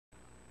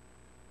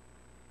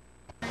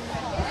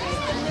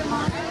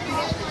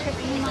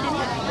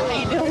How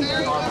you doing?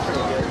 I'm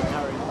pretty good.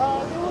 How are you?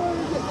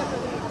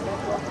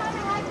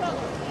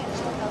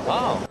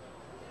 Oh.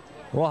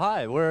 Well,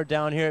 hi. We're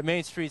down here at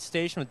Main Street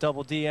Station with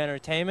Double D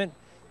Entertainment.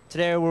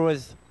 Today we're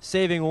with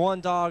saving one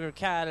dog or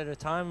cat at a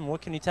time.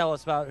 What can you tell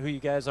us about who you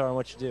guys are and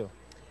what you do?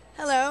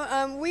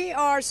 Hello. We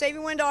are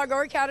saving one dog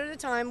or cat at a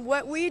time.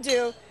 What we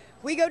do,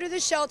 we go to the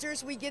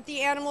shelters. We get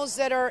the animals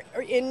that are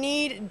in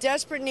need,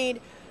 desperate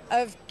need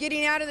of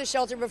getting out of the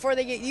shelter before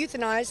they get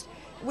euthanized.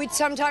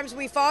 Sometimes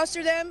we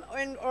foster them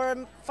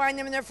or find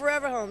them in their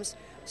forever homes.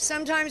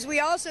 Sometimes we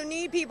also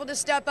need people to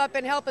step up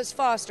and help us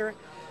foster.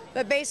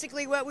 But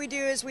basically what we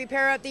do is we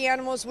pair up the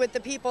animals with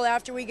the people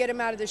after we get them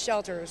out of the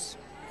shelters.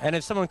 And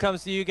if someone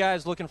comes to you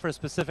guys looking for a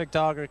specific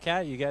dog or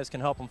cat, you guys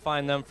can help them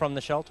find them from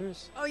the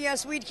shelters? Oh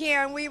yes, we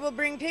can. We will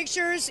bring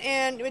pictures,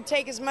 and it would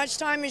take as much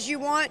time as you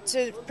want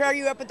to pair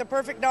you up with the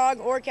perfect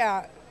dog or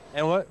cat.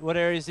 And what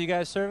areas do you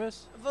guys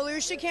service?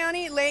 Volusia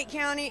County, Lake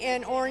County,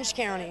 and Orange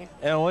County.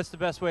 And what's the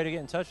best way to get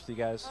in touch with you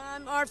guys?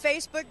 Our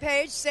Facebook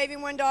page,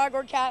 Saving One Dog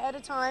or Cat at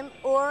a Time,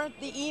 or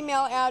the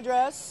email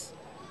address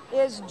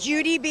is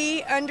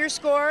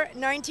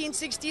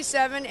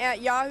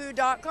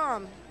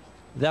judyb_1967@yahoo.com.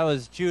 That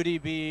was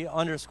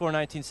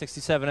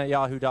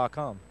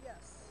judyb_1967@yahoo.com. Yes.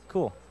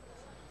 Cool.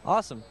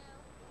 Awesome.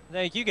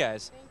 Thank you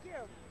guys. Thank you.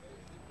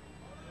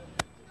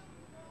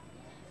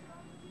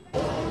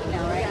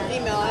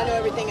 Email, I know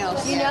everything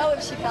else. You know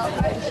if she felt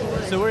good, she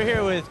would. So we're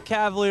here with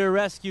Cavalier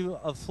Rescue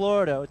of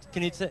Florida.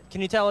 Can you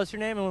tell us your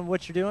name and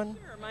what you're doing?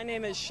 Sure. My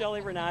name is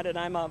Shelley Renat, and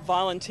I'm a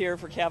volunteer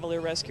for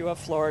Cavalier Rescue of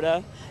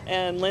Florida.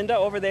 And Linda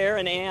over there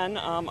and Ann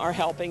are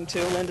helping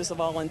too. Linda's a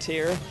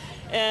volunteer.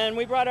 And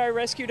we brought our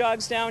rescue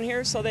dogs down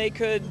here so they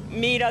could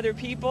meet other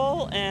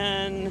people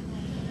and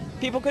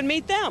people could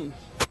meet them.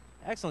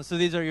 Excellent. So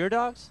these are your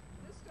dogs?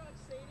 This dog,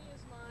 Sadie,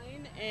 is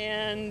mine,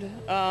 and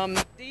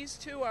these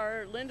two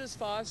are Linda's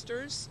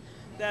fosters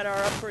that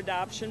are up for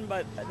adoption,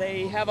 but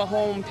they have a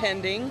home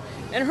pending.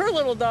 And her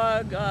little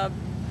dog,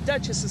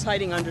 Duchess, is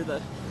hiding under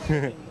the...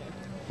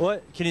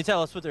 What? Can you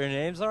tell us what their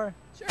names are?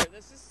 Sure.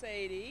 This is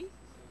Sadie.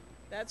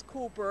 That's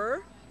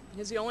Cooper.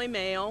 He's the only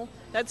male.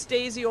 That's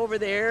Daisy over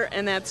there,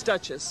 and that's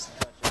Duchess.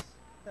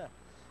 Yeah.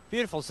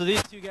 Beautiful. So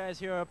these two guys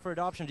here are up for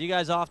adoption. Do you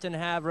guys often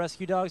have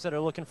rescue dogs that are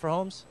looking for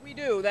homes? We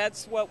do.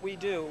 That's what we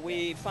do.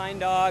 We find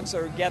dogs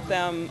or get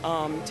them,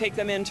 take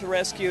them into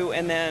rescue,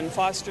 and then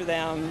foster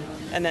them,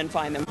 and then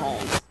find them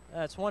homes.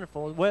 That's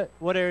wonderful.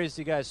 What areas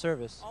do you guys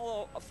service?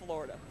 All of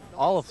Florida.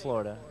 All of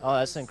Florida. Oh,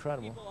 that's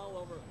incredible. People all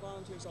over,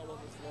 volunteers all over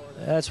Florida.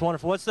 That's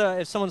wonderful.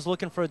 If someone's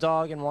looking for a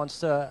dog and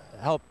wants to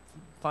help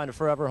find a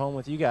forever home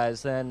with you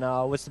guys, then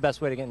what's the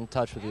best way to get in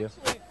touch with you?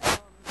 Actually,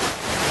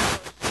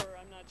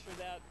 I'm not sure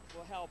that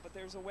will help, but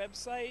there's a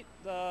website,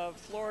 the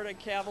Florida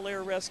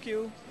Cavalier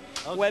Rescue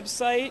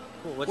website,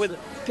 Cool. with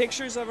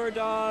pictures of our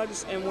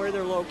dogs and where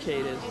they're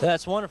located.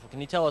 That's wonderful. Can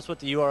you tell us what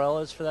the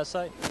URL is for that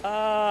site?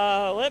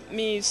 Let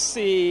me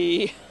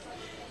see.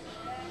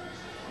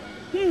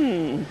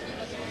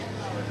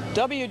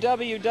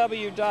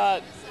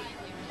 www.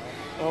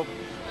 Oh.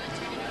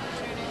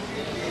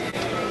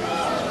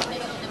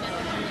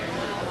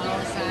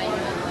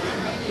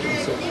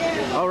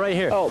 Oh, right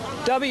here. Oh,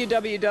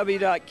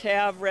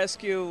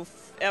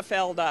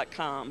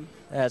 www.cavrescuefl.com.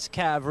 That's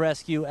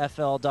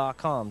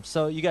cavrescuefl.com.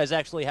 So you guys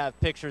actually have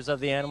pictures of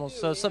the animals.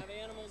 We have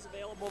animals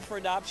available for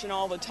adoption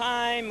all the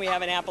time. We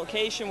have an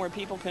application where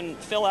people can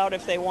fill out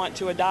if they want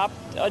to adopt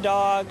a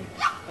dog,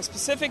 a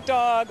specific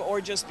dog,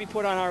 or just be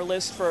put on our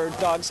list for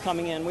dogs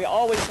coming in. We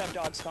always have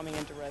dogs coming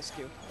into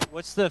rescue.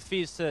 What's the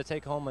fees to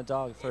take home a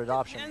dog for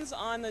adoption? It depends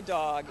on the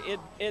dog.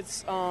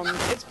 It's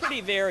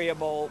pretty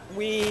variable.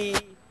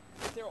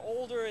 If they're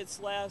older, it's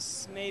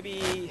less,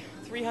 maybe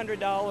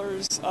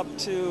 $300 up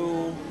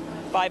to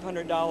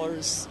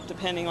 $500,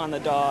 depending on the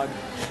dog.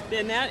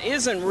 And that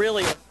isn't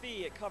really a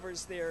fee. It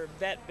covers their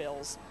vet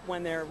bills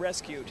when they're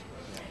rescued.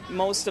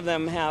 Most of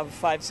them have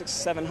 $500,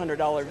 $600,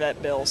 $700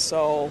 vet bills.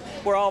 So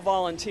we're all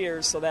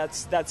volunteers, so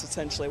that's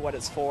essentially what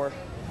it's for.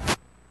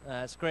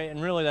 That's great, and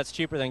really that's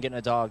cheaper than getting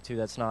a dog too.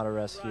 That's not a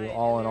rescue, Right.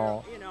 all in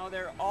all. You know,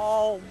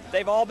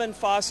 they've all been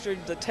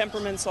fostered. The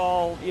temperament's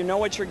all, you know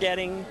what you're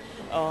getting.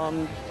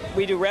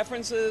 We do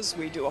references,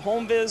 we do a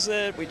home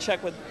visit, we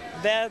check with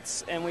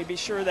vets, and we be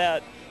sure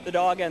that the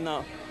dog and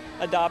the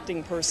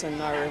adopting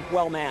person are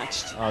well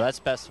matched. Oh, that's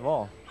best of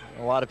all.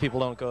 A lot of people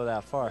don't go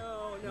that far.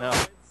 No. I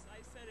said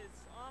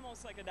it's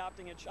almost like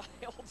adopting a child.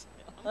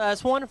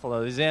 That's wonderful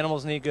though. These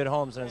animals need good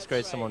homes, and it's great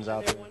That's right. someone's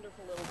out They're there.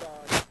 wonderful little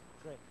dogs.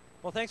 Great.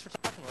 Well, thanks for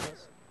talking with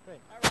us.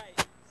 Great. All right.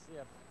 See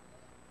ya.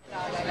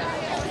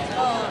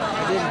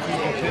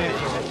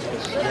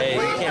 Hey,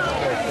 you can't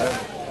prepare for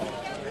that.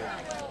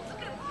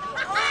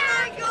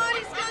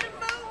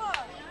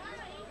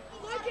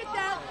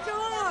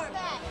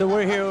 So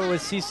we're here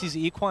with Cece's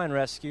Equine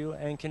Rescue,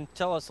 and can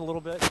tell us a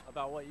little bit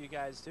about what you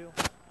guys do?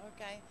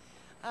 Okay.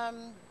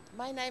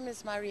 My name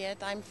is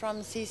Mariette. I'm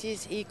from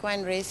Cece's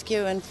Equine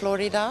Rescue in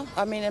Florida.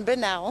 In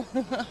Bunnell.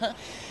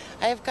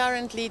 I have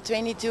currently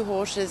 22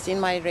 horses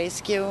in my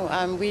rescue.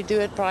 We do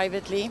it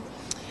privately.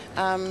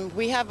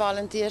 We have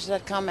volunteers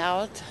that come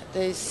out.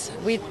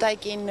 We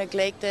take in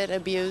neglected,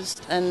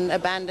 abused, and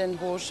abandoned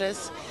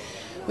horses.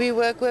 We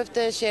work with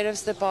the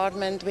Sheriff's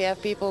Department. We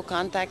have people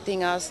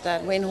contacting us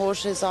that when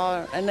horses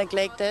are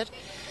neglected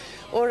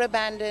or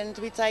abandoned,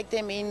 we take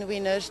them in, we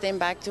nurse them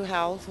back to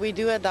health. We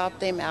do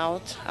adopt them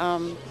out.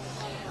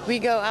 We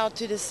go out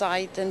to the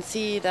site and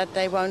see that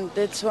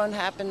this won't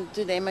happen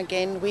to them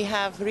again. We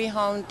have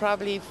rehomed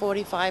probably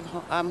 45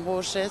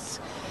 horses.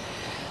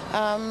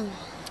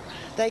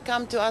 They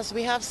come to us.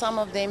 We have some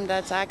of them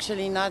that's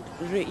actually not,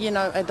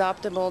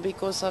 adoptable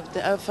because of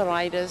the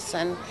arthritis,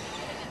 and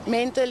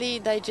mentally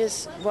they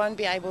just won't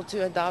be able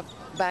to adopt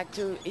back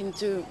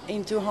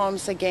into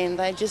homes again.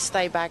 They just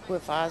stay back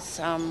with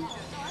us.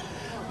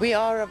 We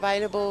are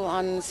available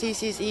on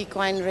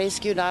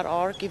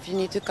ccsequinerescue.org if you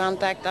need to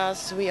contact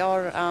us. We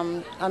are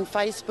on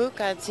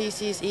Facebook at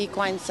CC's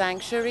Equine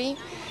Sanctuary.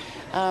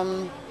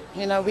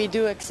 We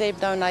do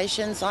accept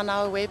donations on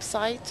our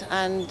website,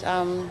 and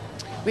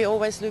we're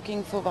always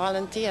looking for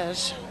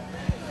volunteers.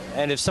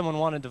 And if someone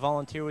wanted to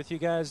volunteer with you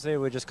guys, they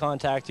would just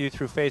contact you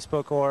through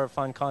Facebook or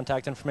find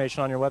contact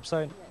information on your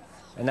website?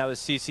 And that was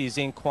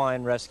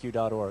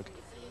ccsequinerescue.org.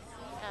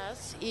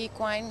 Yes,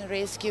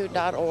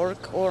 equinerescue.org,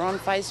 or on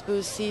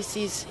Facebook,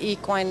 CC's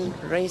Equine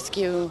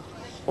Rescue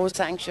or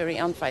Sanctuary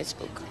on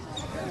Facebook.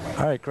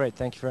 All right, great.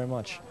 Thank you very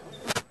much.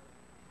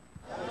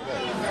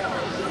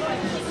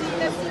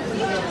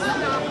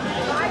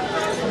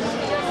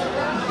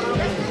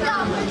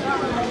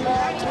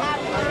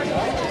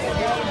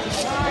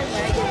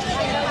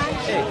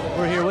 Hey,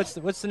 we're here.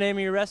 What's the name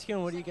of your rescue,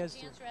 and what do you guys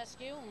do?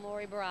 Rescue, I'm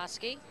Lori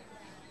Borowski.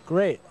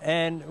 Great.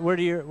 And where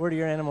do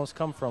your animals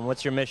come from?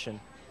 What's your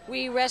mission?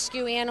 We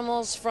rescue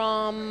animals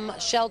from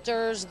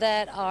shelters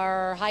that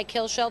are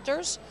high-kill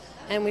shelters,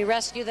 and we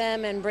rescue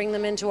them and bring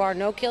them into our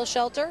no-kill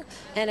shelter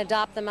and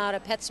adopt them out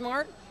at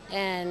PetSmart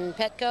and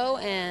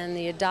Petco and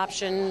the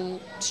adoption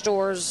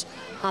stores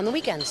on the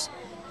weekends.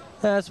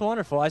 That's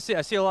wonderful. I see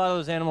a lot of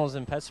those animals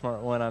in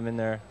PetSmart when I'm in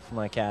there for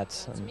my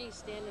cats. That's me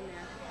standing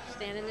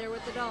there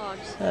with the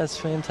dogs. That's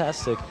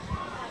fantastic.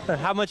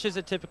 How much is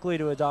it typically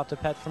to adopt a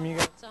pet from you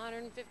guys? It's a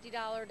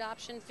 $150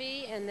 adoption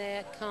fee, and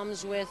that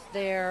comes with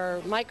their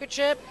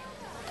microchip,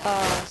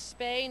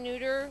 spay,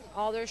 neuter,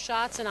 all their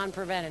shots, and on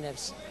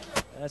preventatives.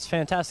 That's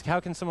fantastic. How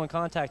can someone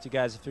contact you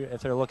guys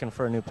if they're looking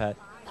for a new pet?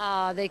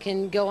 They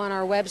can go on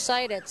our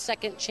website at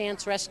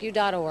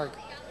secondchancerescue.org.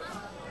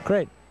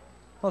 Great.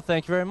 Well,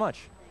 thank you very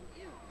much.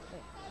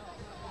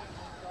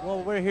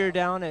 Well, we're here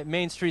down at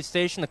Main Street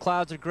Station. The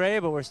clouds are gray,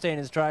 but we're staying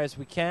as dry as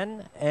we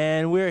can.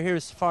 And we're here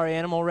with Safari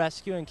Animal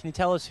Rescue. And can you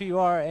tell us who you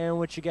are and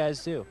what you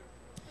guys do?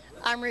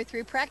 I'm Ruth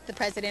Ruprecht, the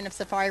president of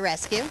Safari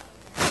Rescue.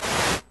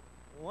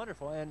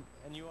 Wonderful. And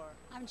you are?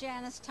 I'm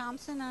Janice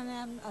Thompson, and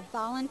I'm a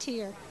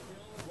volunteer.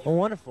 Well,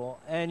 wonderful.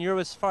 And you're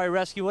with Safari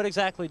Rescue. What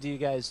exactly do you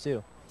guys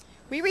do?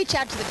 We reach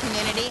out to the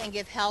community and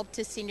give help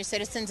to senior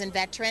citizens and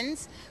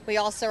veterans. We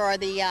also are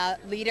the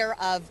leader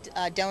of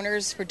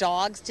donors for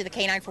dogs to the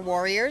Canine for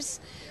Warriors.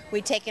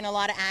 We take in a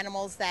lot of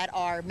animals that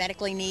are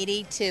medically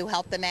needy to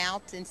help them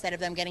out instead of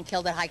them getting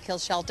killed at high-kill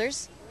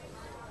shelters.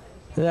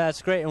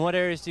 That's great. And what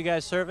areas do you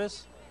guys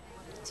service?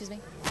 Excuse me?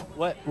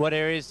 What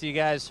areas do you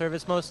guys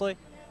service mostly?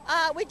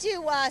 We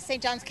do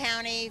St. Johns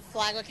County,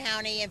 Flagler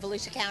County, and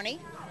Volusia County.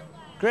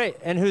 Great.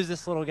 And who's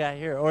this little guy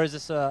here? Or is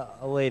this a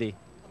lady?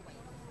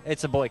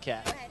 It's a boy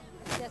cat.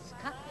 That's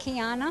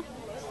Kiana.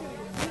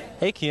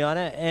 Hey,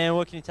 Kiana. And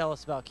what can you tell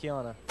us about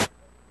Kiana?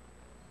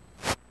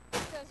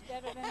 Does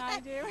better than I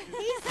do.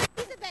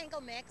 He's a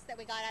Bengal mix that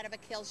we got out of a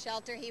kill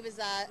shelter. He was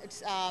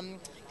going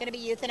to be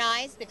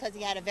euthanized because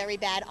he had a very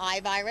bad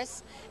eye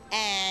virus,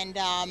 and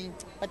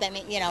but then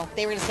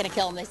they were just going to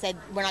kill him. They said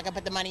we're not going to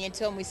put the money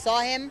into him. We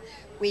saw him.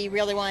 We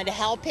really wanted to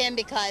help him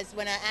because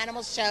when an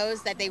animal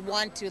shows that they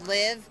want to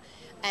live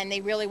and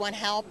they really want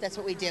help, that's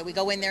what we do. We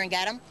go in there and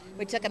get him.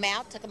 We took him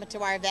out, took him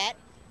to our vet.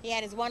 He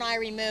had his one eye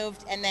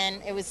removed, and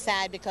then it was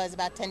sad because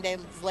about 10 days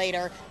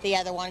later, the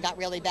other one got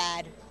really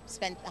bad.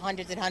 Spent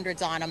hundreds and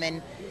hundreds on him,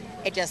 and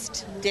it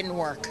just didn't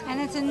work.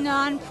 And it's a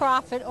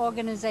non-profit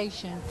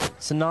organization.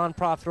 It's a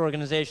non-profit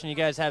organization. You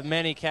guys have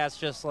many cats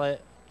just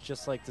like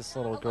this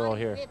little girl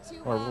here,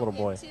 or little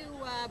boy. We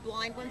have two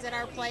blind ones at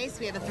our place.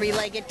 We have a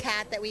three-legged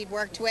cat that we've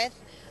worked with.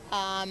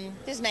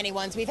 There's many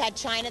ones. We've had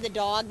China the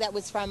dog that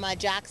was from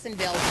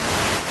Jacksonville.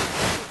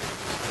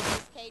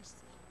 Cage,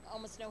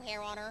 almost no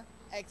hair on her.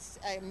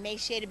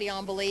 Emaciated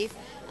beyond belief.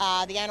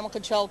 The animal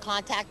control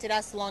contacted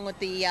us along with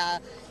the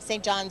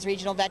St. John's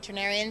regional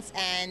veterinarians,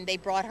 and they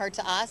brought her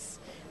to us.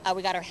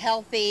 We got her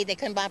healthy. They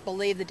could not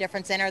believe the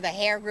difference in her. The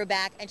hair grew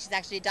back, and she's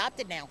actually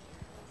adopted now.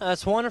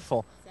 That's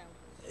wonderful.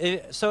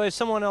 So if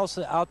someone else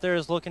out there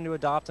is looking to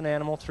adopt an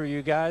animal through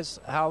you guys,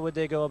 how would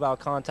they go about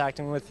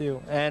contacting with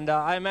you? And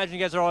I imagine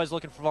you guys are always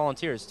looking for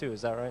volunteers too,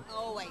 is that right?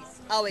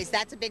 Always.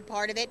 That's a big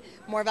part of it.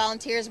 More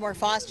volunteers, more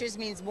fosters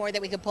means more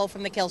that we could pull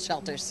from the kill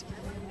shelters.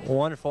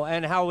 Wonderful.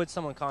 And how would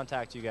someone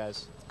contact you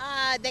guys?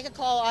 They could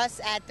call us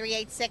at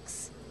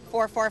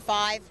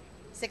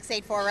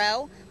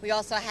 386-445-6840. We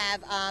also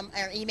have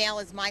our email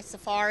is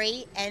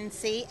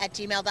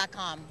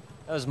mysafarinc@gmail.com.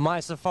 That was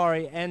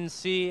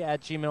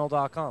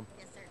mysafari.nc@gmail.com.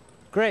 Yes, sir.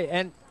 Great,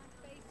 and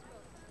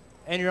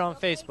you're on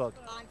Facebook.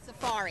 On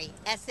Safari,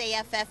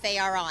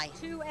 Saffari.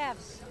 2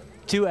 F's.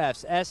 2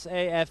 F's,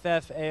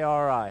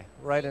 Saffari.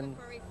 Right in.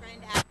 Furry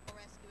Friend Animal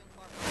Rescue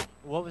Incorporated.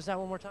 What was that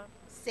one more time?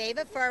 Save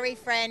a Furry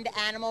Friend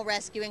Animal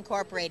Rescue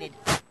Incorporated.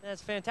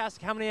 That's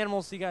fantastic. How many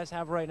animals do you guys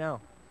have right now?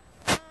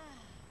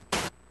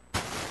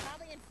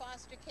 Probably in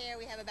foster care,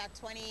 we have about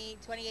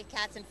 28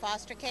 cats in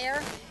foster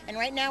care. And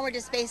right now we're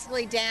just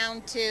basically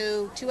down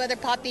to 2 other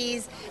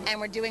puppies, and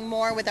we're doing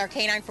more with our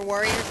Canine for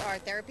Warriors, our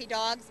therapy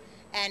dogs,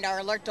 and our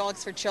alert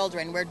dogs for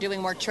children. We're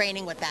doing more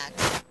training with that.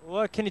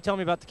 What can you tell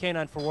me about the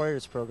Canine for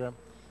Warriors program?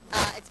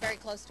 It's very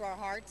close to our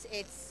hearts.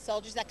 It's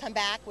soldiers that come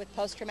back with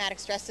post-traumatic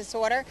stress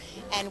disorder,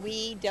 and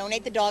we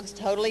donate the dogs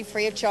totally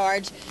free of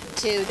charge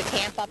to the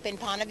camp up in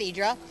Ponte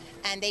Vedra,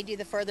 and they do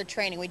the further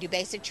training. We do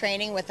basic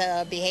training with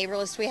a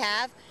behavioralist we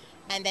have,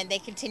 and then they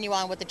continue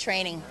on with the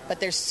training. But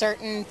there's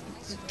certain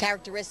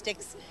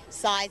characteristics,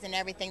 size, and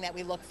everything that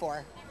we look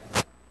for.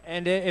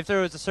 And if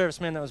there was a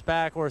serviceman that was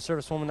back or a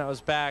servicewoman that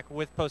was back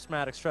with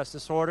post-traumatic stress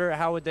disorder,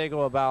 how would they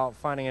go about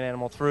finding an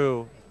animal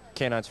through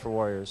Canines for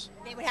Warriors?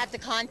 They would have to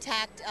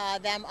contact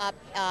them up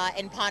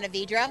in Ponte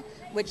Vedra,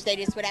 which they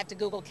just would have to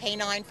Google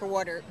Canine for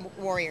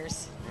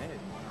Warriors.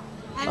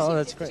 Oh,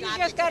 that's great. She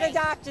just got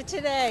adopted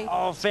today.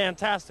 Oh,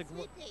 fantastic.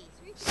 Sweet Pea.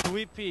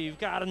 Sweet Pea, you've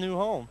got a new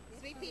home.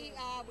 Sweet Pea,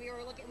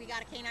 we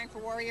got a Canine for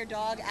Warrior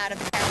dog out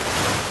of the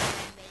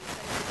Carolinas, and they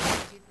said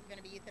she was going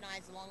to be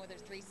euthanized along with her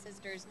 3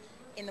 sisters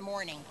in the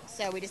morning.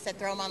 So we just said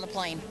throw them on the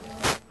plane.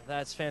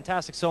 That's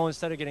fantastic. So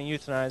instead of getting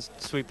euthanized,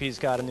 Sweet Pea's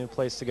got a new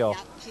place to go. Yep,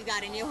 she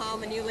got a new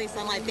home, a new lease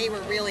on life. They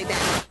were really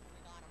bad.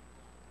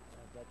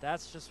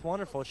 That's just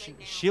wonderful.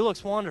 She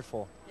looks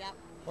wonderful. Yep.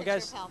 Well, Picture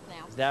guys, of health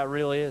now. that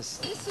really is.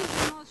 This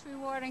is the most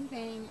rewarding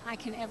thing I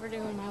can ever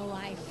do in my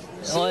life.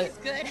 She's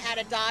good at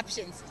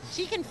adoptions.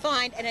 She can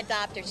find an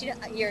adopter.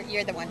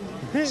 You're the one.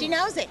 She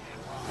knows it.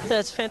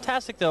 That's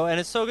fantastic, though,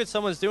 and it's so good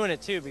someone's doing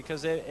it too.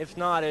 Because if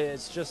not,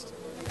 it's just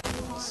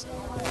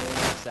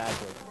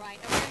exactly. Right.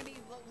 And we're going to be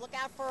look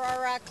out for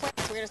our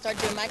clinics. We're going to start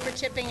doing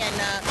microchipping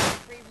and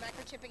free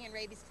microchipping and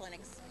rabies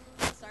clinics,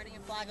 starting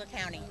in Flagler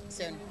County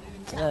soon.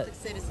 To help the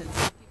citizens.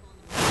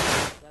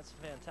 That's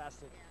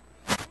fantastic.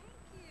 Yeah. Thank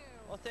you.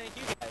 Well, thank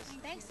you guys.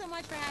 Thanks so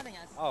much for having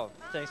us. Oh,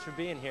 thanks for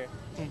being here.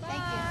 Thank you.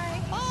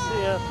 Bye.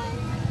 See ya.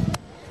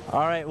 All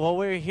right, well,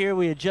 we're here.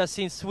 We had just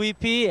seen Sweet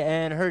Pea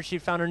and heard she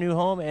found her new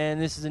home,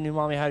 and this is a new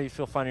mommy. How do you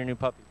feel finding your new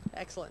puppy?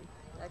 Excellent.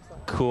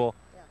 Excellent. Cool.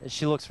 Yeah.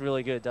 She looks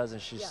really good,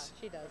 doesn't she? Yeah,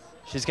 she does.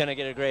 She's going to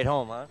get a great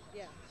home, huh?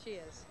 Yeah, she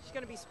is. She's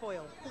going to be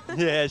spoiled.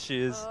 Yeah, she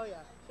is. Oh, yeah.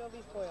 She'll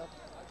be spoiled.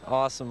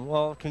 Awesome.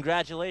 Well,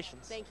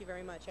 congratulations. Thank you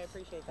very much. I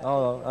appreciate that.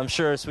 Oh, I'm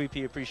sure Sweet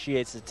Pea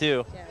appreciates it,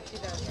 too. Yeah, she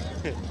does.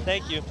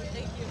 Thank you.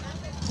 Thank you.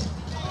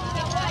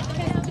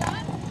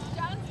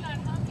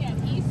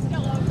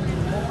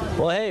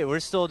 Well, hey, we're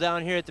still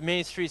down here at the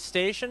Main Street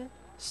Station,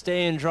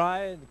 staying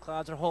dry. The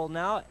clouds are holding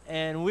out,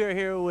 and we're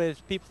here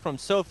with people from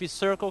Sophie's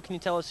Circle. Can you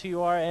tell us who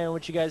you are and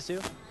what you guys do?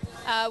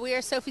 We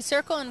are Sophie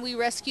Circle, and we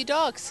rescue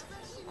dogs.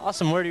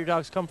 Awesome. Where do your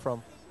dogs come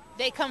from?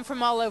 They come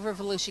from all over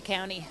Volusia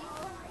County.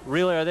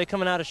 Really? Are they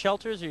coming out of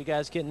shelters? Or are you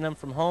guys getting them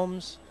from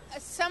homes?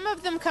 Some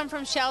of them come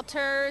from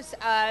shelters.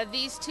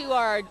 These 2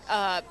 are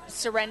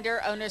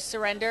owners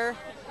surrender.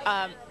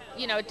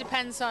 You know, it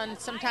depends on,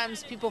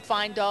 sometimes people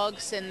find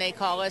dogs and they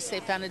call us, they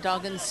found a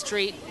dog in the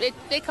street.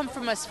 They come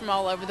from us from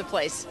all over the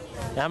place.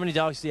 How many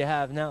dogs do you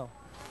have now?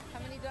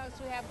 How many dogs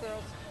do we have,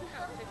 girls?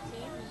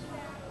 15.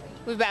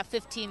 We have about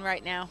 15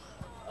 right now.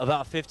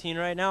 About 15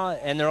 right now,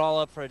 and they're all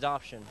up for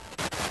adoption.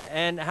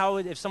 And how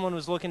would, if someone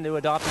was looking to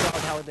adopt a dog,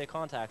 how would they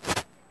contact you?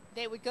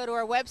 They would go to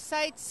our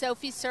website,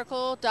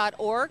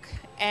 sophiecircle.org,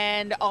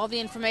 and all the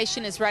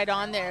information is right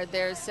on there.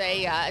 There's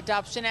a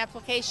adoption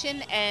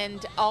application,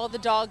 and all the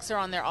dogs are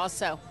on there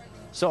also.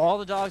 So all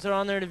the dogs are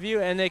on there to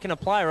view, and they can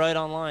apply right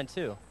online,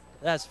 too.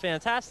 That's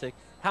fantastic.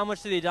 How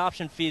much do the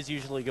adoption fees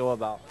usually go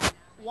about?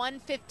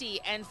 $150,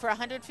 and for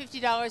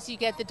 $150 you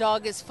get the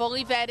dog is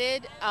fully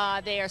vetted,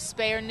 they are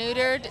spay or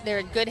neutered, they're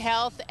in good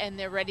health, and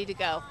they're ready to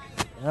go.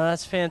 Oh,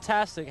 that's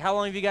fantastic. How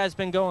long have you guys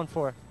been going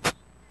for?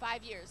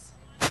 5 years.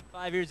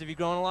 5 years. Have you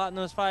grown a lot in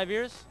those 5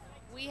 years?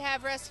 We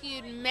have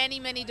rescued many,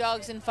 many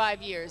dogs in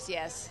 5 years,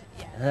 yes.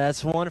 Yeah.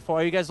 That's wonderful.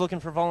 Are you guys looking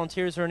for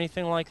volunteers or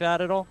anything like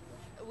that at all?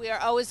 We are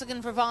always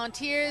looking for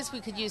volunteers. We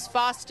could use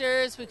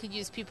fosters. We could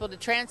use people to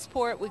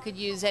transport. We could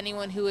use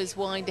anyone who is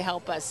willing to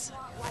help us.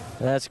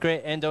 That's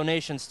great. And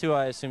donations, too,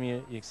 I assume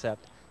you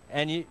accept.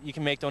 And you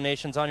can make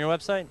donations on your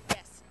website?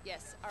 Yes,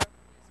 yes. Our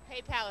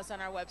PayPal is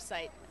on our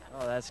website.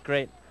 Oh, that's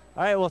great.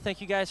 All right, well,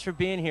 thank you guys for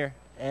being here.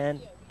 And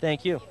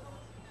thank you.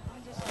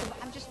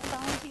 I'm just a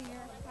volunteer.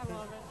 I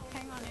love it.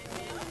 Hang on.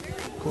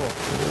 Cool.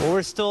 Well,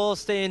 we're still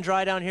staying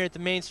dry down here at the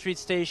Main Street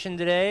Station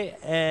today,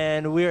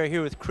 and we are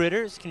here with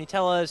Critters. Can you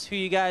tell us who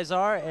you guys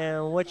are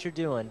and what you're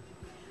doing?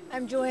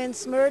 I'm Joanne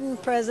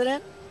Smurden,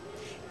 president,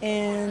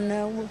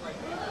 and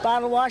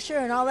bottle washer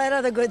and all that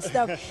other good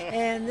stuff.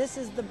 And this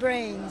is the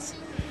Brains.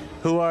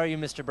 Who are you,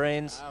 Mr.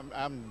 Brains?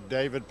 I'm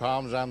David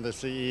Palms. I'm the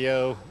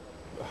CEO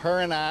her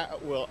and I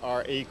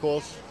are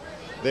equals.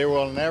 There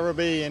will never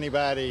be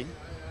anybody,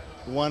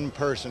 one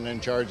person in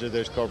charge of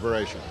this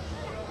corporation.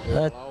 It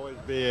will always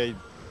be a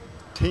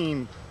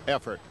team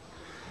effort.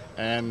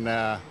 And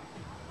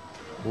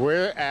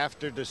we're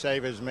after to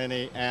save as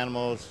many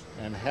animals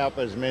and help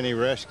as many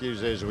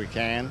rescues as we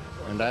can.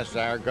 And that's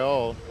our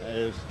goal,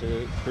 is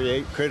to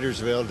create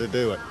Crittersville to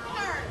do it.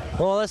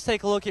 Well, let's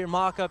take a look at your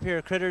mock-up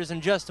here, Critters,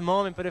 in just a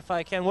moment. But if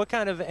I can, what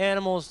kind of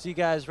animals do you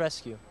guys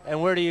rescue?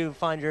 And where do you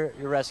find your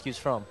rescues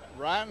from?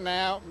 Right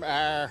now,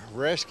 our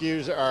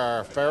rescues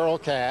are feral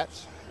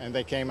cats, and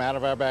they came out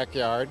of our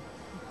backyard,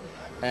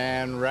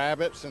 and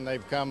rabbits, and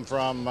they've come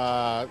from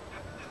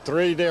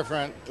 3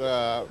 different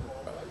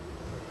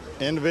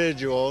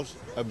individuals,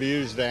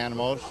 abused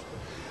animals,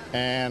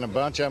 and a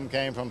bunch of them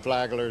came from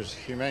Flagler's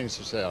Humane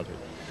Society.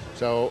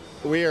 So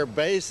we are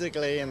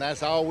basically, and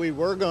that's all we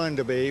were going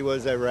to be,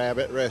 was a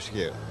rabbit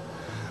rescue.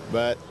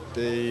 But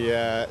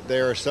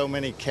there are so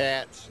many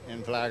cats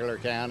in Flagler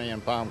County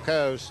and Palm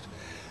Coast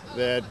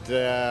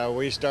that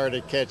we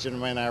started catching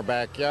them in our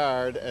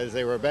backyard as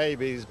they were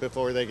babies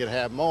before they could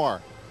have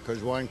more.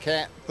 Because one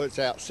cat puts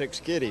out 6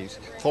 kitties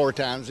 4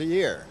 times a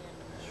year.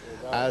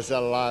 That's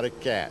a lot of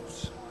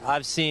cats.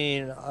 I've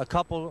seen a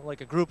couple, like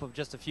a group of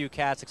just a few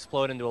cats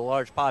explode into a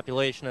large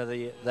population of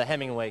the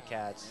Hemingway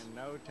cats. In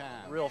no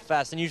time. Real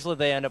fast, and usually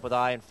they end up with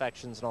eye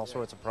infections and all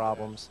sorts of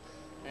problems.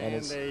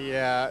 And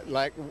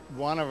like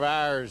one of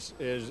ours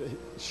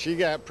she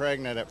got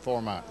pregnant at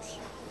 4 months.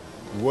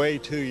 Way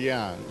too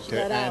young.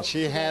 And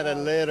she had a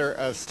litter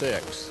of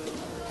 6.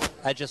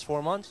 At just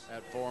 4 months?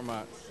 At 4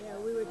 months. Yeah,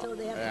 we were told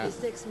they have to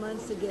be 6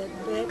 months to get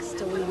fixed,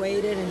 so we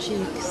waited, and she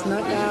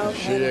snuck out.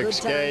 She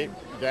escaped,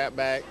 got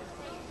back,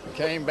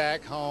 came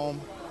back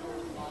home,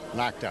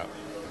 knocked up.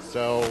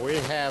 So we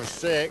have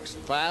 6.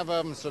 5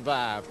 of them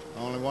survived.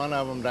 Only 1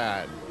 of them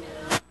died.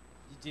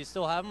 Do you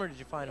still have them, or did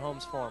you find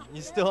homes for them?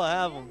 You still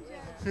have them.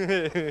 We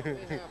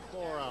have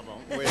 4 of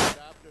them. We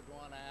adopted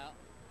 1 out.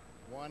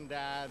 1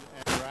 died,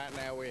 and right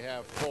now we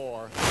have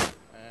 4.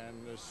 And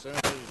as soon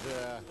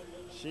as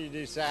she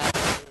decided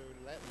to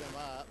let them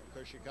up,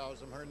 because she calls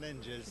them her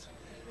ninjas,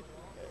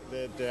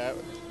 that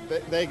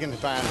they can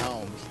find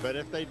homes. But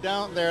if they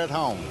don't, they're at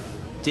home.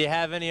 Do you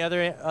have any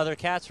other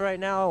cats right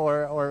now,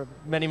 or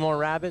many more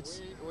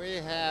rabbits? We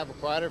have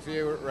quite a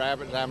few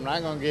rabbits. I'm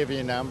not going to give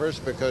you numbers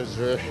because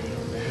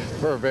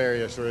for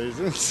various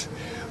reasons,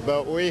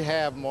 but we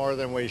have more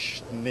than we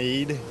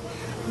need,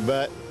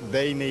 but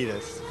they need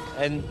us.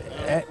 And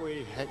if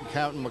we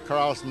come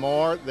across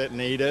more that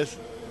need us,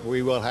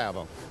 we will have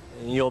them.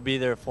 And you'll be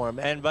there for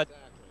them. But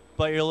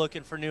you're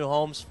looking for new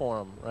homes for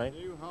them, right?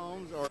 New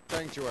homes or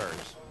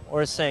sanctuaries.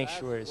 Or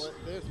sanctuaries. That's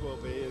what this will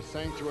be, is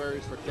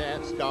sanctuaries for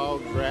cats,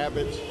 dogs,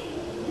 rabbits,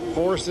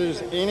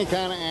 horses, any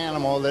kind of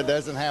animal that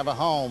doesn't have a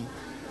home,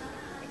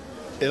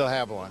 it'll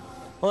have one.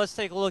 Well, let's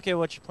take a look at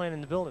what you're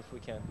planning to build if we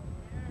can.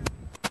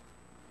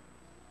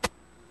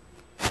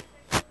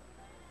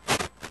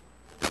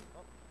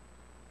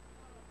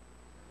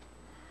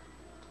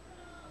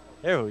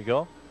 There we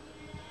go.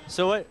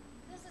 So what?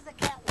 This is a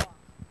catwalk.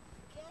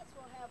 Cats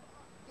will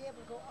be able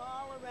to go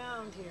all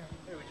around here.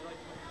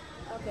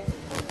 Okay.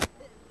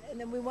 And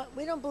then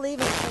we don't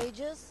believe in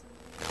cages,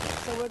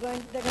 so they're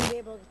going to be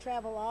able to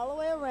travel all the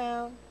way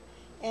around,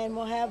 and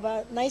we'll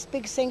have nice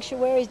big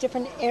sanctuaries,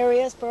 different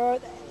areas for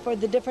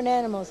the different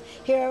animals.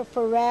 Here are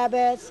for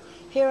rabbits,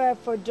 here are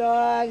for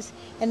dogs,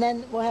 and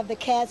then we'll have the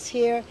cats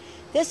here.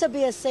 This will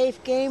be a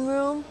safe game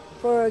room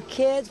for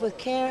kids with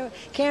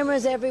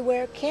cameras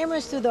everywhere,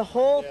 cameras through the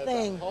whole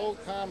thing. The whole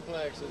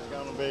complex is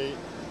going to be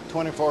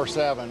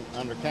 24/7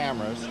 under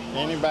cameras.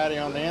 Anybody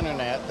on the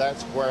internet,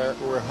 that's where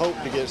we hope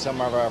to get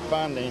some of our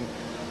funding,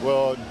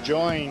 will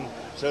join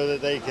so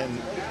that they can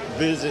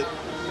visit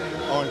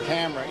on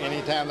camera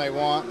anytime they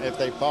want. If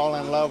they fall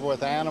in love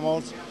with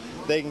animals,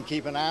 they can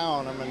keep an eye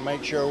on them and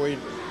make sure we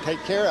take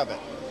care of it.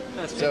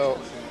 That's so,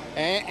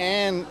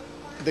 and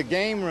the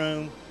game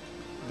room,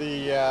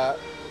 the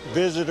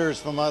visitors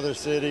from other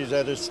cities,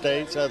 other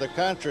states, other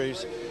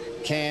countries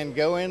can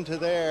go into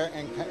there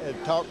and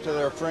talk to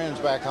their friends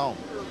back home.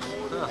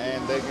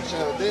 And they can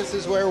show, this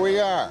is where we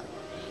are,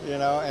 you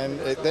know, and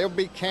there'll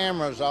be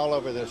cameras all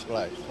over this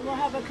place. We'll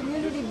have a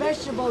community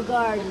vegetable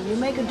garden. You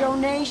make a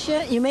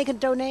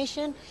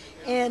donation,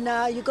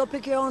 and you go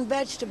pick your own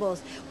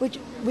vegetables, which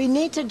we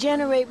need to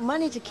generate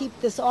money to keep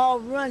this all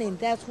running.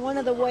 That's one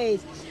of the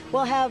ways.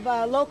 We'll have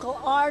local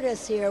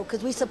artists here,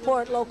 because we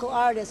support local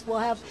artists.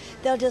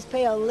 They'll just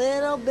pay a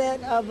little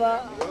bit of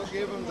a... We'll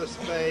give them the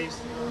space.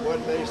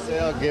 What they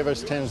sell, give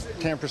us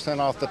 10%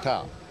 off the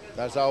top.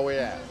 That's all we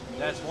ask.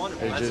 That's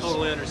wonderful. That's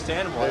totally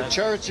understandable. The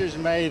church has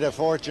made a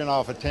fortune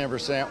off of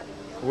 10%.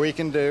 We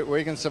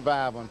can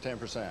survive on 10%.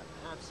 Absolutely.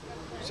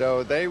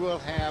 So they will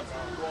have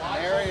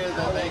an area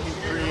that they can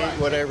create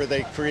whatever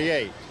they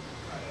create,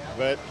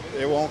 but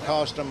it won't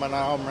cost them an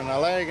arm and a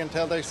leg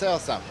until they sell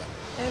something.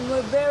 And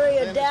we're very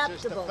adaptable.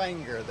 It's just a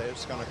finger that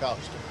it's going to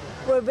cost them.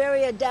 We're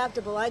very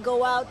adaptable. I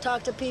go out,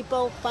 talk to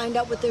people, find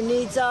out what their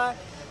needs are.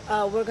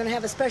 We're going to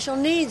have a special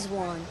needs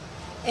one.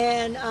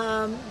 And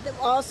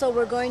also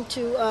we're going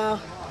to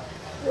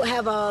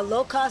have a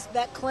low-cost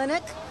vet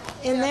clinic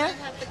in there.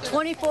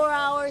 24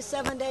 hours,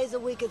 7 days a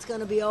week it's going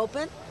to be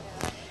open.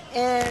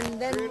 And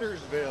then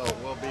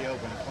Crittersville will be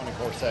open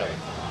 24/7.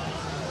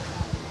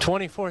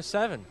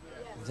 24/7.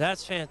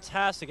 That's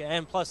fantastic.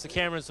 And plus the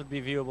cameras would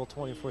be viewable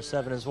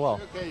 24/7 as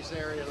well. Showcase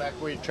area like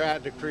we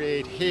tried to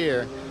create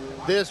here,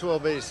 this will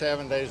be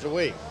 7 days a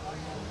week.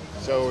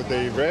 So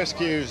the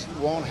rescues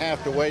won't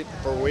have to wait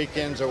for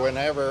weekends or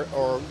whenever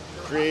or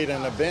create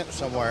an event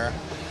somewhere.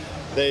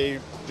 They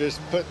just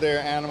put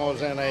their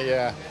animals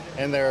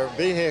in their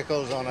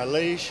vehicles on a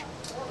leash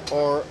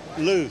or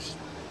loose.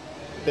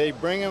 They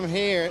bring them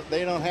here.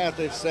 They don't have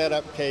to set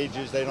up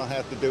cages. They don't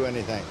have to do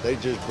anything. They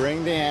just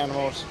bring the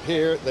animals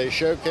here. They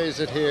showcase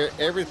it here.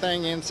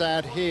 Everything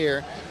inside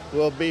here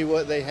will be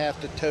what they have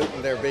to tote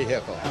in their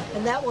vehicle.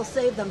 And that will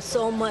save them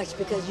so much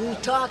because you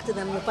talk to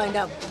them, you find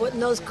out putting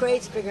those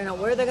crates, figuring out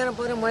where they're going to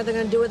put them, what they're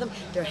going to do with them.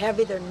 They're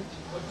heavy.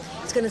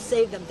 It's going to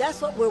save them.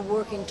 That's what we're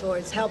working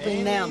towards,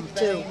 helping them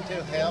too.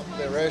 To help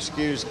the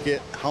rescues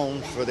get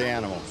homes for the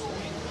animals.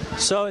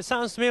 So it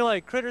sounds to me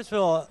like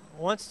Crittersville,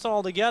 once it's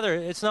all together,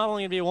 it's not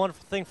only going to be a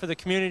wonderful thing for the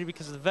community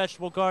because of the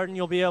vegetable garden,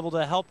 you'll be able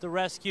to help the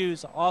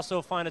rescues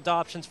also find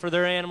adoptions for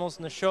their animals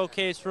in the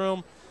showcase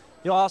room.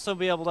 You'll also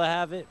be able to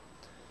have it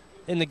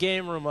in the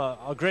game room,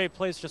 a great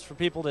place just for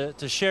people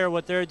to share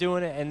what they're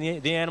doing and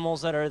the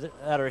animals that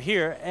are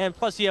here. And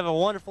plus you have a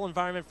wonderful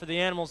environment for the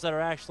animals that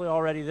are actually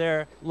already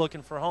there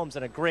looking for homes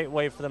and a great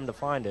way for them to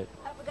find it.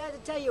 I forgot to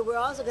tell you, we're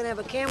also going to have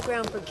a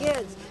campground for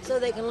kids so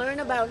they can learn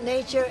about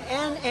nature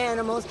and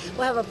animals.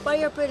 We'll have a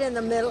fire pit in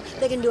the middle.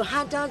 They can do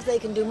hot dogs, they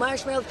can do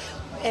marshmallows,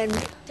 and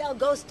tell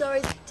ghost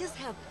stories. Just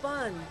have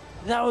fun.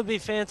 That would be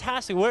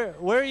fantastic. Where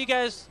are you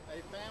guys?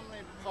 A family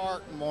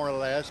park, more or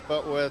less,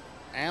 but with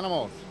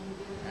animals.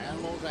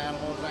 Animals,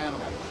 animals,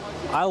 animals.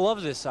 I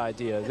love this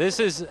idea.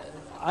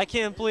 I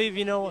can't believe,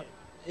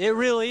 it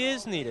really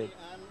is needed.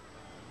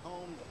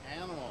 Unhomed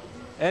animals.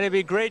 And it'd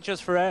be great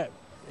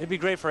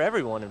for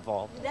everyone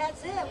involved.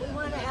 That's it. We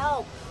want to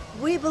help.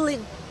 We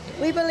believe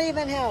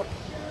in help.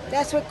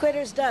 That's what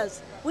Critters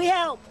does. We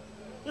help.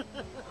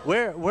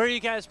 Where are you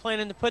guys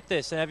planning to put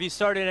this? And have you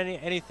started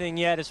anything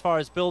yet as far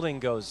as building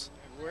goes?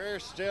 We're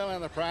still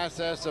in the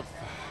process of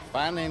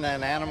finding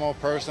an animal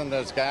person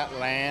that's got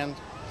land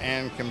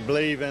and can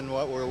believe in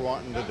what we're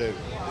wanting to do.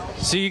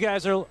 So you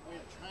guys are... We're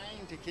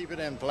trying to keep it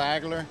in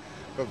Flagler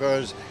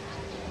because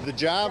the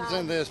jobs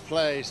in this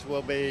place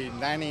will be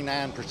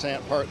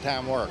 99%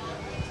 part-time work.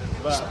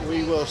 But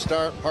we will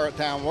start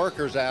part-time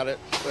workers out at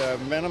a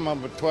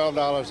minimum of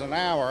 $12 an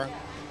hour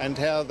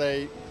until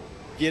they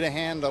get a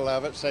handle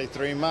of it, say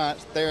 3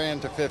 months, they're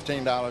into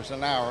 $15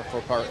 an hour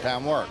for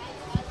part-time work.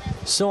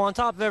 So on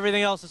top of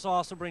everything else, this will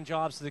also bring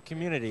jobs to the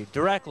community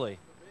directly.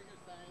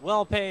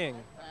 Well-paying.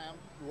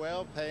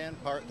 Well-paying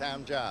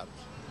part-time jobs.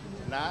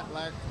 Not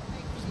like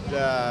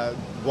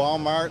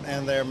Walmart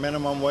and their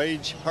minimum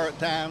wage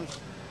part-times.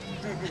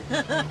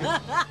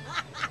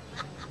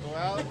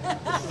 Well,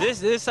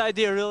 this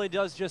idea really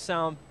does just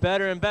sound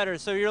better and better.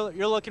 So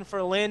you're looking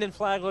for land in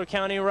Flagler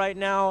County right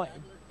now,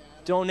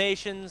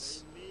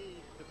 donations. We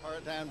need the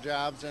part-time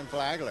jobs in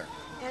Flagler.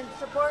 And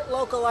support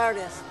local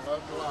artists.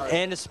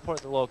 And to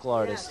support the local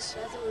artists.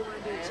 Yes, that's what we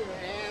want to do too.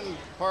 And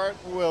part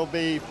will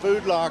be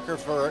food locker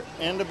for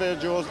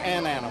individuals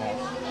and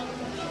animals.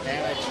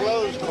 And a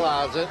clothes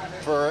closet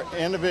for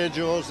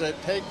individuals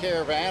that take care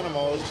of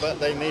animals, but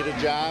they need a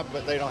job,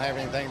 but they don't have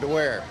anything to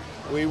wear.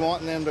 We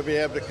want them to be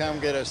able to come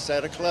get a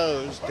set of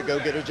clothes to go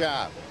get a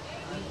job.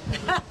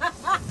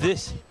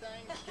 This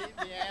Anything to keep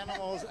the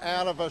animals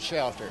out of a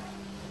shelter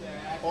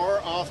or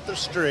off the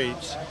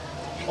streets.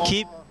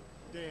 Keep or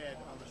dead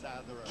on the side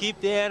of the road. keep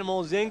the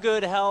animals in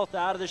good health,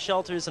 out of the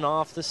shelters and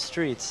off the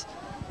streets.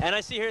 And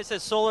I see here it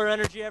says solar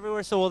energy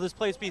everywhere, so will this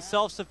place be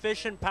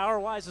self-sufficient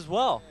power-wise as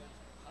well?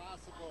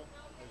 Possible,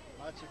 as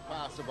much as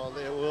possible.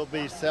 It will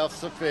be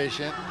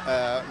self-sufficient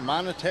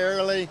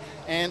monetarily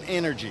and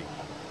energy.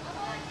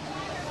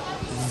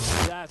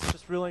 That's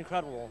just really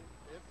incredible.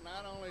 If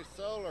not only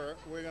solar,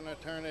 we're going to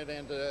turn it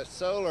into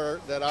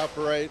solar that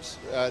operates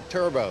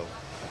turbo.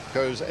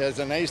 Because as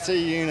an AC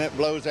unit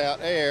blows out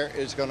air,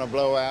 it's going to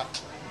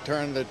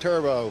turn the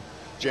turbo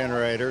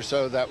generator,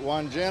 so that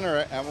one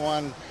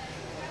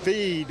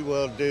feed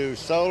will do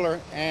solar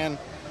and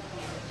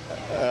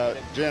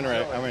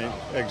generate.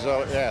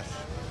 Yes.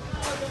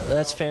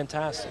 That's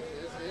fantastic.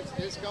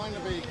 It's going to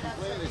be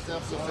completely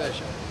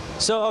self-sufficient.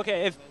 So,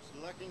 okay, It's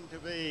looking to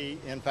be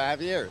in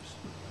 5 years.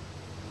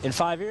 in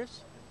 5 years?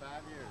 In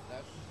 5 years.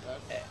 That's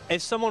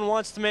If someone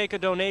wants to make a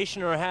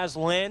donation or has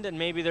land and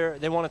maybe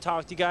they want to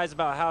talk to you guys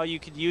about how you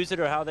could use it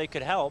or how they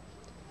could help,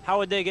 how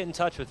would they get in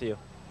touch with you?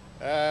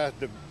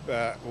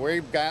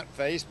 We've got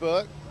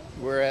Facebook.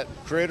 We're at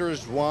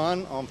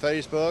Critters1 on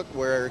Facebook.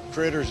 We're at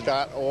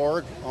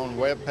critters.org on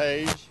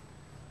webpage.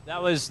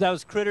 That was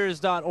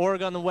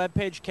critters.org on the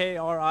webpage,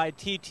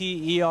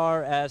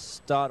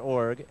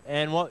 KRITTERS.org.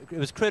 And it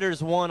was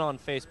Critters1 on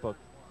Facebook.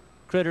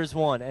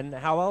 Critters1. And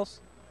how else?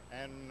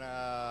 And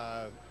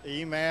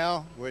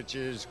email, which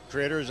is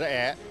critters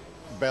at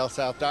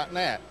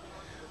bellsouth.net,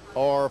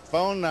 or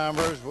phone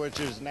numbers, which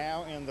is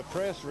now in the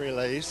press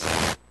release.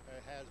 It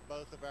has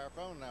both of our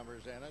phone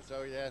numbers in it,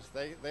 so yes,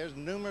 there's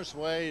numerous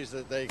ways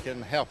that they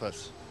can help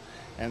us,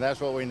 and that's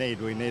what we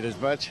need. We need as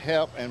much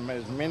help and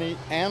as many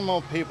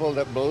animal people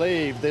that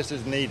believe this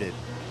is needed.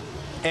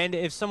 And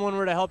if someone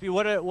were to help you,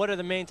 what are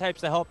the main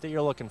types of help that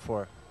you're looking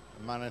for?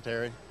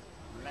 Monetary.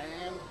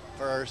 Land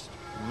first,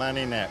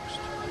 money next.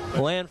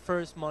 Land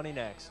first, money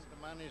next.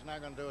 The money's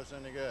not going to do us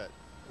any good.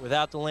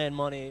 Without the land,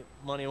 money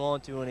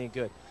won't do any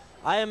good.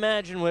 I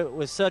imagine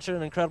with such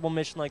an incredible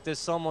mission like this,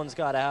 someone's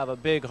got to have a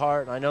big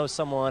heart. I know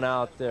someone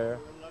out there,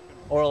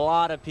 or a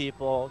lot of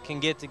people, can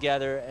get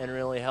together and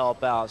really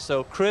help out.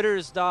 So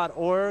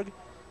critters.org,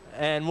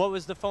 and what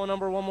was the phone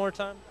number one more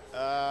time?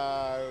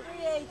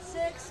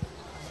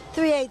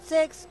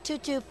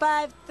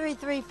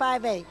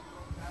 386-225-3358.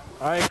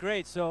 All right,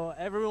 great. So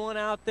everyone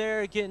out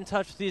there, get in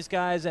touch with these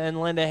guys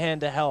and lend a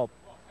hand to help.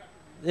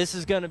 This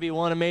is going to be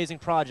one amazing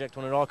project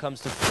when it all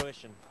comes to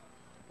fruition.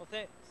 Well,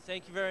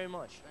 thank you very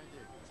much.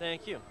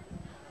 Thank you.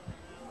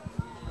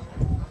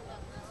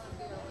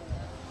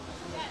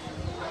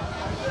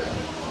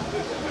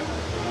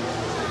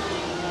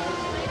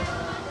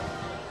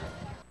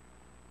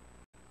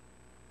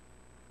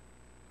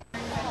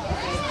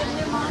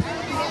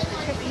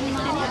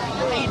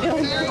 How you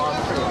doing?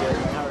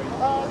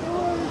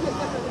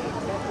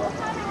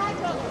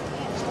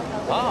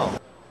 Oh.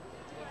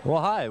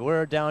 Well, hi.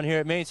 We're down here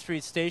at Main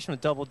Street Station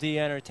with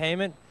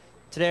DoubleDEntertainment.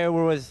 Today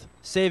we're with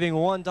saving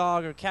one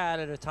dog or cat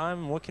at a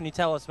time. What can you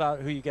tell us about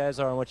who you guys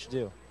are and what you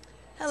do?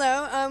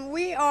 Hello,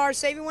 we are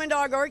saving one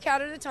dog or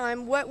cat at a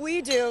time. What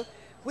we do,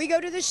 we go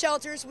to the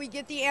shelters, we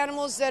get the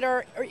animals that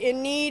are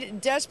in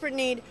need, desperate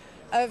need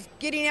of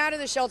getting out of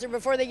the shelter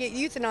before they get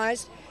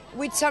euthanized.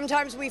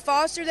 Sometimes we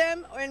foster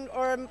them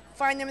or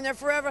find them in their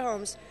forever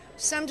homes.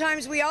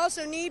 Sometimes we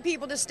also need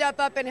people to step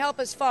up and help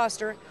us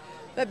foster.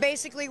 But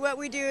basically what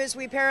we do is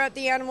we pair up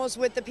the animals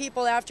with the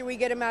people after we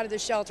get them out of the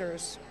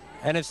shelters.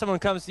 And if someone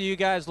comes to you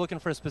guys looking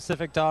for a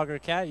specific dog or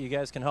cat, you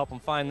guys can help them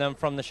find them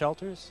from the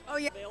shelters? Oh,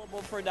 yeah.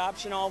 Available for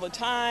adoption all the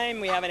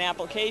time. We have an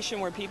application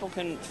where people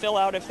can fill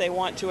out if they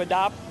want to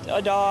adopt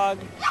a dog,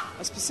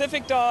 a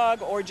specific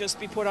dog, or just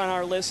be put on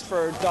our list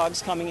for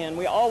dogs coming in.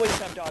 We always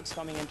have dogs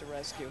coming in to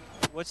rescue.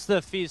 What's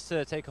the fees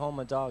to take home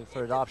a dog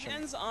for adoption? It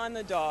depends on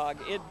the dog.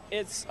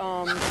 It's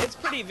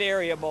pretty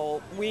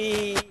variable.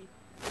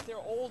 If they're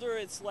older,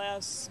 it's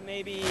less,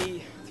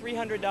 maybe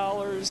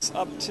 $300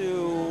 up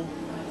to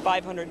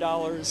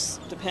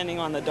 $500, depending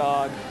on the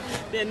dog.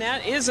 And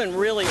that isn't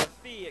really a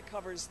fee. It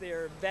covers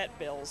their vet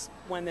bills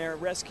when they're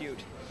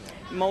rescued.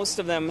 Most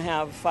of them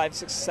have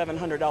 $500,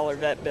 $600, $700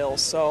 vet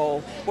bills.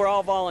 So we're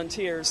all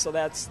volunteers, so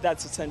that's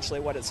essentially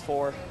what it's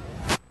for.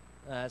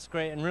 That's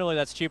great, and really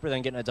that's cheaper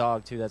than getting a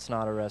dog too. That's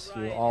not a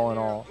rescue, right. all in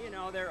all. You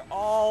know,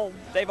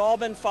 they've all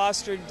been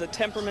fostered. The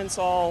temperament's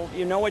all,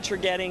 you know what you're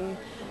getting.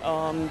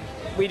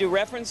 We do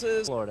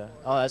references. Florida.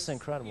 Oh, that's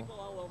incredible. People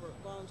all over,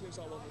 volunteers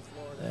all over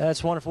Florida.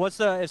 That's wonderful.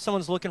 If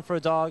someone's looking for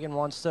a dog and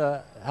wants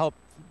to help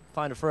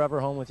find a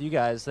forever home with you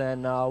guys,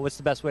 then what's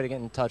the best way to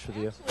get in touch with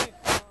you? Actually,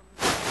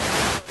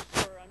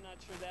 I'm not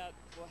sure that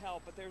will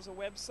help, but there's a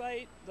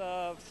website,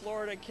 the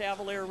Florida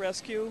Cavalier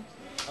Rescue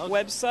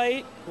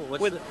website, Cool.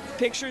 with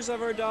pictures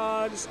of our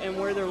dogs and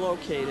where they're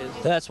located.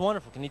 That's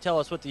wonderful. Can you tell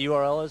us what the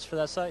URL is for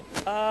that site?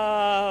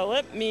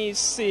 Let me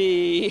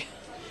see.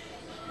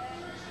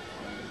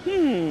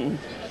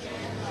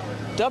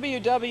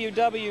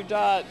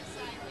 www.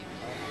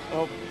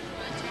 Oh.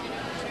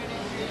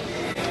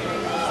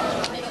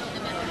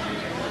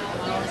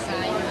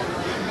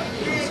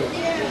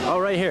 Oh,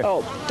 right here.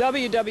 Oh,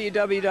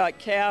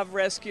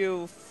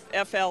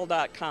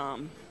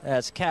 www.cavrescuefl.com.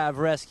 That's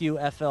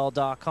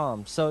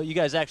cavrescuefl.com. So you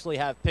guys actually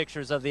have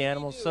pictures of the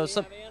animals. So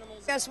some.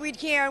 Yes, we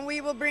can.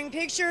 We will bring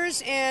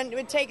pictures, and it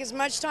would take as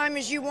much time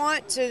as you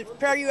want to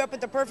pair you up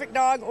with the perfect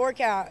dog or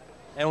cat.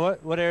 And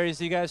what areas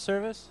do you guys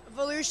service?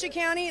 Volusia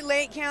County,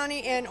 Lake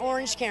County, and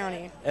Orange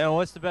County. And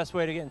what's the best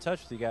way to get in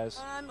touch with you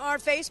guys? Our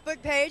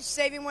Facebook page,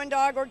 Saving One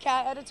Dog or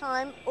Cat at a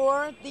Time,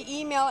 or the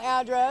email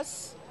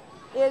address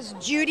is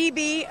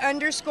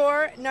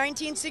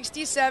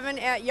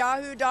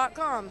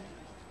judyb_1967@yahoo.com.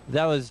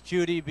 That was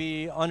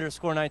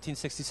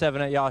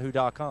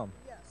judyb_1967@yahoo.com.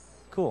 Yes.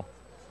 Cool.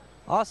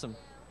 Awesome.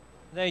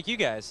 Thank you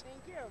guys. Thank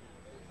you.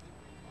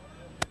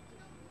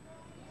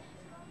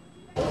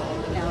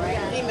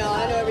 Email,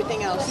 I know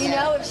everything else. You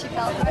know if she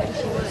felt right,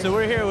 she would. So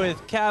we're here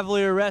with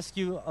Cavalier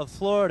Rescue of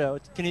Florida.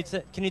 Can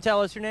you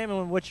tell us your name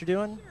and what you're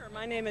doing? Sure.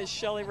 My name is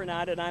Shelley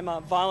Renata, and I'm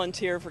a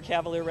volunteer for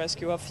Cavalier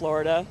Rescue of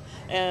Florida.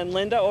 And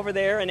Linda over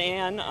there and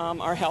Ann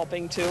are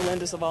helping too.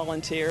 Linda's a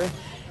volunteer.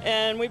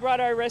 And we brought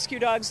our rescue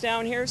dogs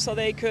down here so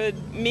they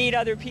could meet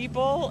other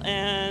people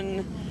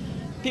and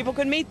people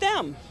could meet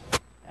them.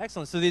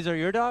 Excellent. So these are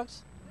your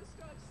dogs? This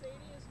dog Sadie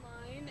is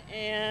mine,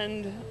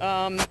 and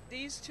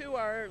these two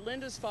are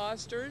Linda's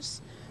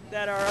fosters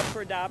that are up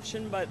for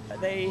adoption, but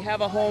they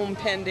have a home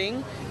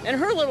pending. And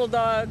her little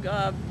dog,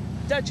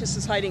 Duchess,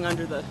 is hiding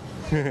under the...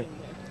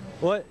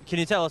 What? Can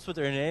you tell us what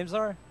their names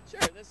are? Sure,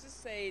 this is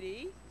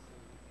Sadie,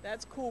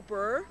 That's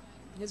Cooper.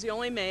 He's the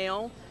only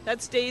male.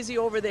 That's Daisy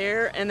over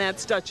there, and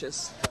that's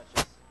Duchess.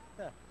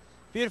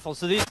 Beautiful.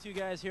 So these two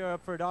guys here are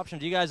up for adoption.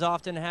 Do you guys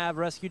often have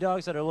rescue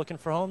dogs that are looking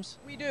for homes?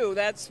 We do.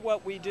 That's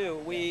what we do.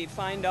 We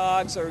find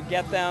dogs or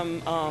get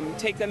them,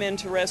 take them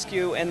into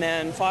rescue, and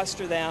then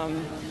foster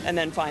them, and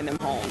then find them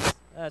homes.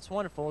 That's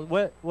wonderful.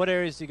 What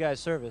areas do you guys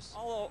service?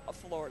 All of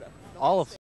Florida. All of